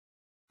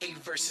A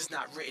verse is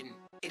not written,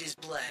 it is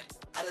bled.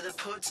 Out of the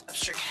poet's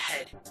abstract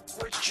head,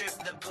 words drip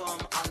the poem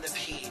on the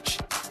page.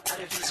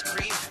 Out of his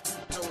grief,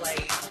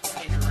 delight,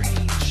 and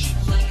rage.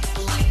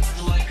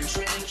 Like a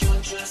trend,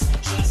 you're just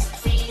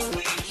fade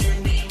away. Your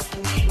name,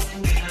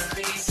 her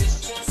face is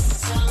just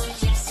so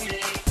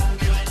yesterday. I'm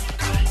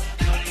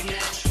cutting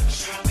edge,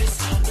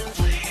 sharpest of the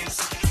blades.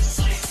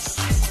 Slice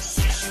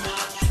you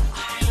up,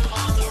 I am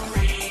all the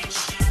rage.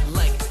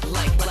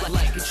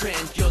 Like a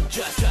trend, you'll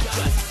just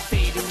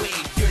fade away.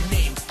 Your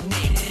name,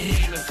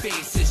 and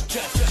face is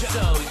just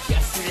so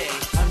yesterday.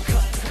 I'm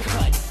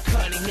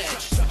cutting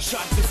edge,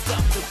 sharpest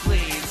of the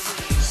blades.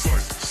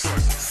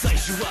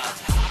 Slice you up,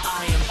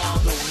 I am all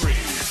the rage.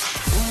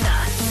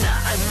 Nah,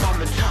 I'm on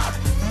the top.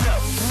 No,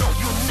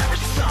 you'll never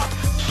stop.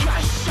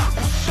 Trash talk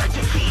will start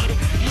to feed.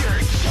 You're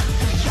just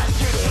a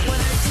yesterday. When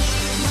I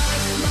take my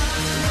mind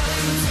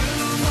to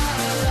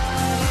my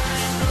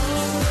life,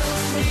 over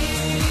me,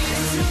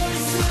 it's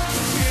yours to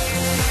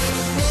give.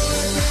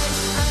 More than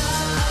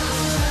I'll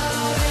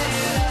shout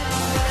it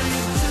out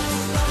into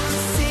my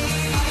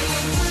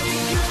secret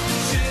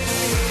contain.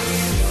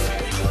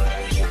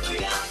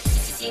 You're out,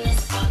 seen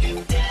this fucking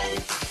dead.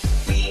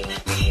 We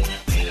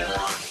it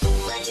all, the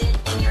legend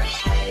in your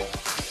head.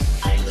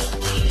 I'm the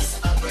latest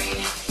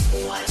upgrade.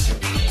 Watch your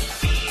beat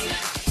feed.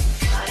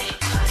 Cut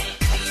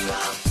you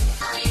out.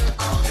 I am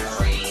all the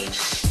rage.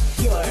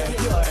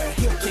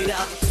 You're get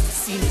up.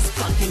 Scene is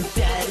fucking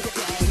dead.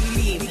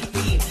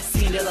 We've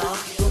seen it all.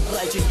 The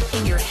legend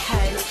in your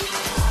head.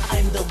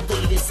 I'm the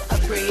latest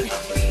upgrade.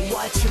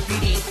 Watch your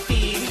beauty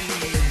feed.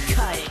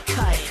 Cut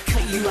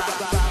you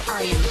out.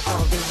 I am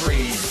all the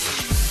rage.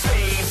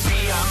 Baby,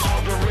 I'm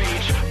all the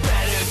rage.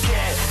 Better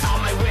get out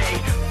my way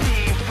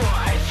before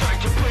I start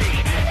to break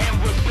and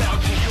rebel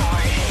to your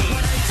hate.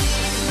 When I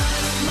take my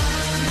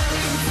mind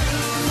to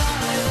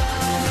my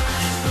life,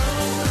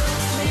 over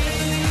me,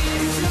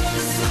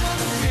 just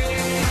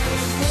something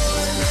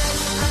more than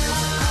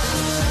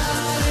I'll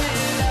shout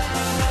it out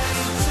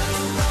to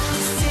my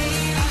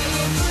secret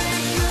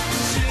contain.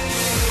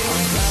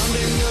 I'm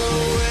pounding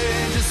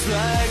away just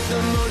like the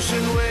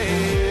motion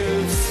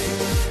waves.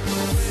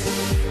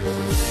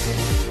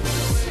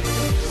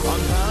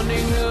 I'm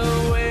pounding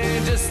away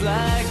just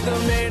like the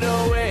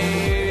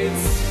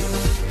 808s.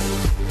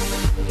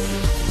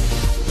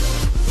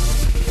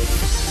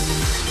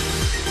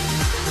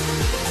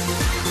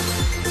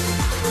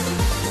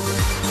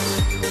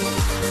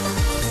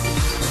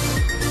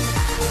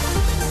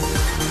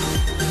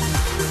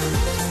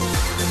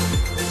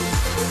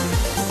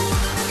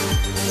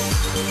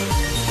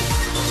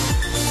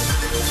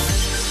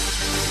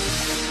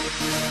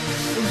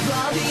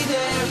 I'll be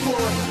there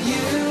for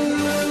you.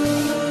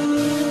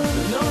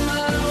 No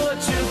matter what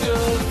you go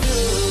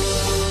through,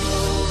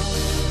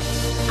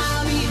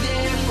 I'll be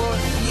there for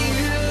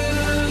you.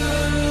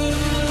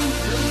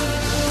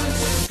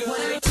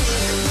 When I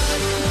take my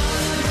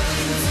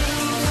mind to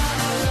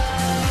my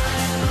life,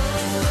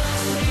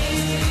 over me,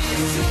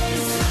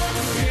 it's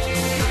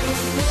something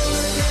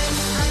more than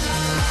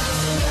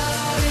I'll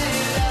shout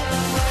it out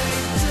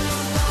to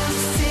my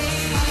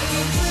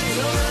secret.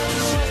 No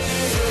matter what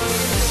you go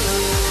through,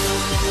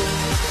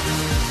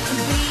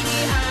 baby,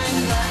 I'm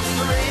the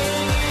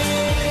rage.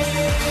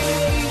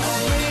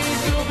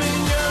 Break open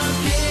your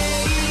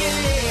cage.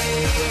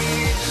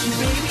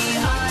 Baby,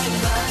 I'm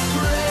the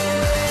rage.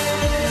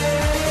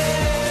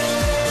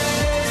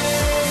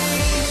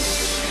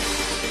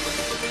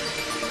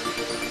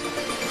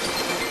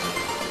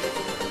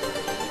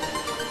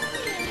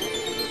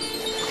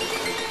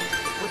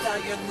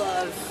 Without your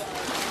love,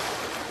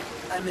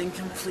 I'm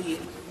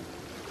incomplete.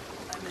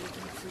 I'm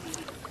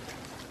incomplete.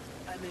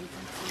 I'm incomplete.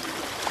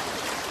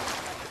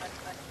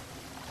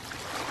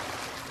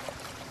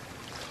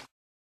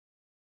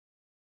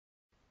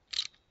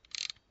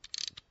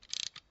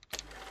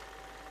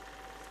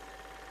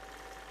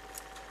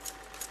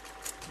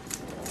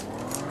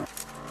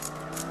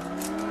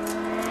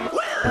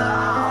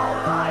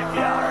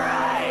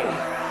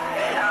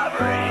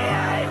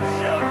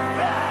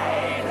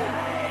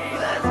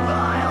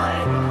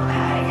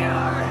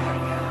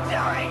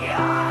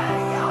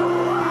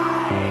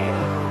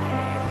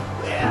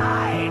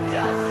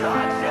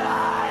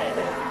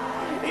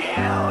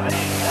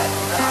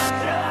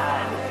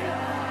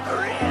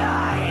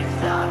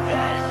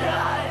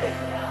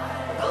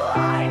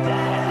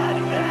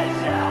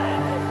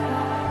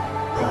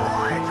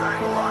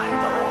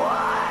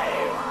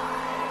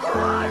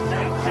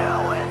 Rushing to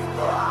its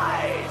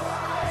place,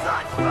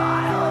 such fire.